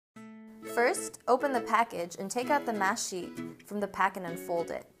First, open the package and take out the mask sheet from the pack and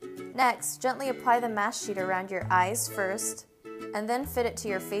unfold it. Next, gently apply the mask sheet around your eyes first, and then fit it to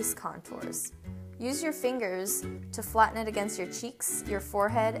your face contours. Use your fingers to flatten it against your cheeks, your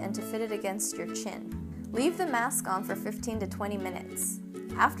forehead, and to fit it against your chin. Leave the mask on for 15 to 20 minutes.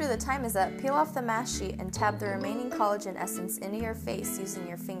 After the time is up, peel off the mask sheet and tab the remaining collagen essence into your face using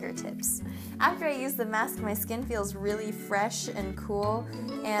your fingertips. After I use the mask, my skin feels really fresh and cool,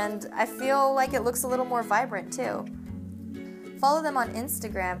 and I feel like it looks a little more vibrant too. Follow them on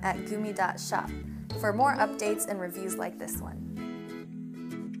Instagram at gumii.shop for more updates and reviews like this one.